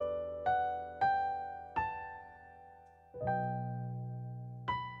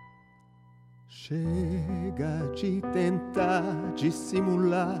Chega de tentar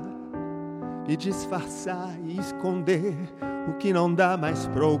dissimular e disfarçar e esconder o que não dá mais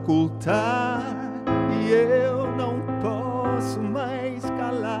pra ocultar. E eu não posso mais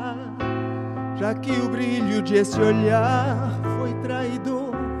calar, já que o brilho de esse olhar foi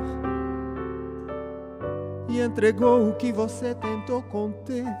traidor e entregou o que você tentou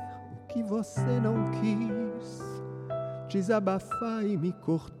conter, o que você não quis desabafar e me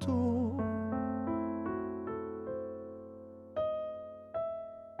cortou.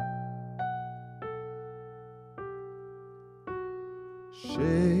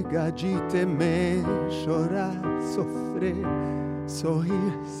 Chega de temer, chorar, sofrer,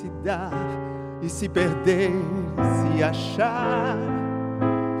 sorrir, se dar e se perder, se achar.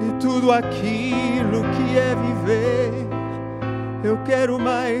 E tudo aquilo que é viver, eu quero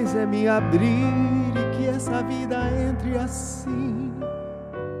mais é me abrir e que essa vida entre assim,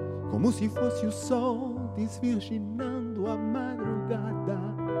 como se fosse o sol desvirginando a madrugada.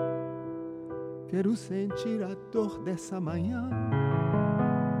 Quero sentir a dor dessa manhã.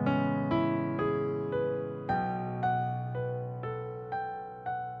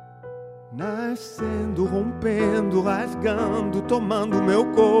 Nascendo, rompendo, rasgando, tomando meu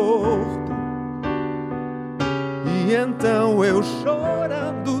corpo. E então eu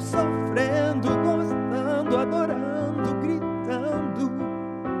chorando, sofrendo, gostando, adorando, gritando,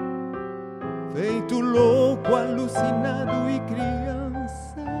 feito louco, alucinado e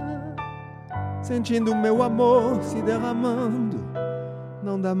criança, sentindo meu amor se derramando.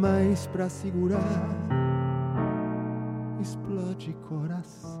 Não dá mais pra segurar, explode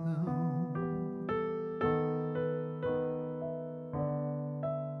coração.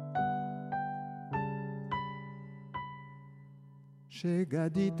 Chega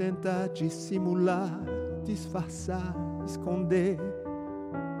de tentar dissimular, disfarçar, esconder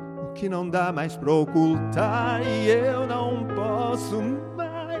o que não dá mais pra ocultar. E eu não posso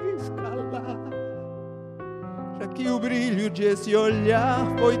mais calar, já que o brilho de esse olhar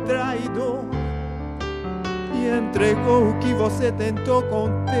foi traidor e entregou o que você tentou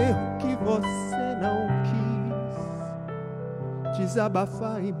conter, o que você não quis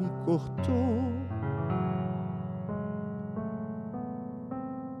desabafar e me cortou.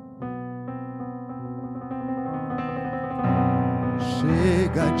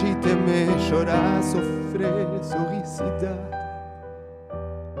 Chega de temer, chorar, sofrer, sorrir, se dar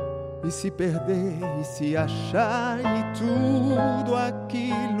e se perder e se achar. E tudo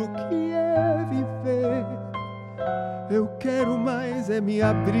aquilo que é viver, eu quero mais é me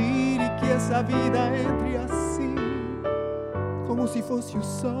abrir e que essa vida entre assim, como se fosse o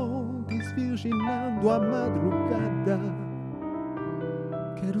sol desvirginando a madrugada.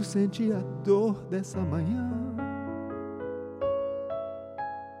 Quero sentir a dor dessa manhã.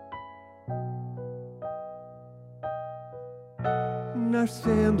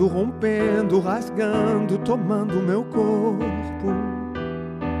 Nascendo, rompendo, rasgando, tomando meu corpo.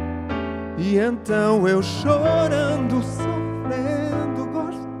 E então eu chorando, sofrendo,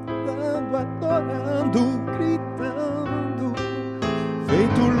 gostando, adorando, gritando,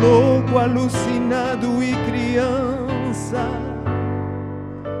 feito louco, alucinado e criança,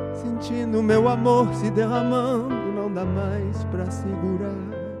 sentindo meu amor se derramando. Não dá mais pra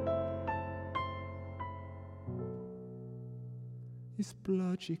segurar,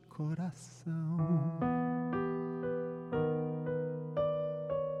 explode coração.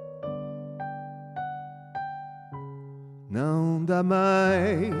 Não dá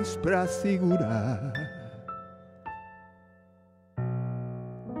mais pra segurar,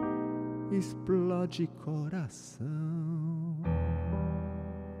 explode coração.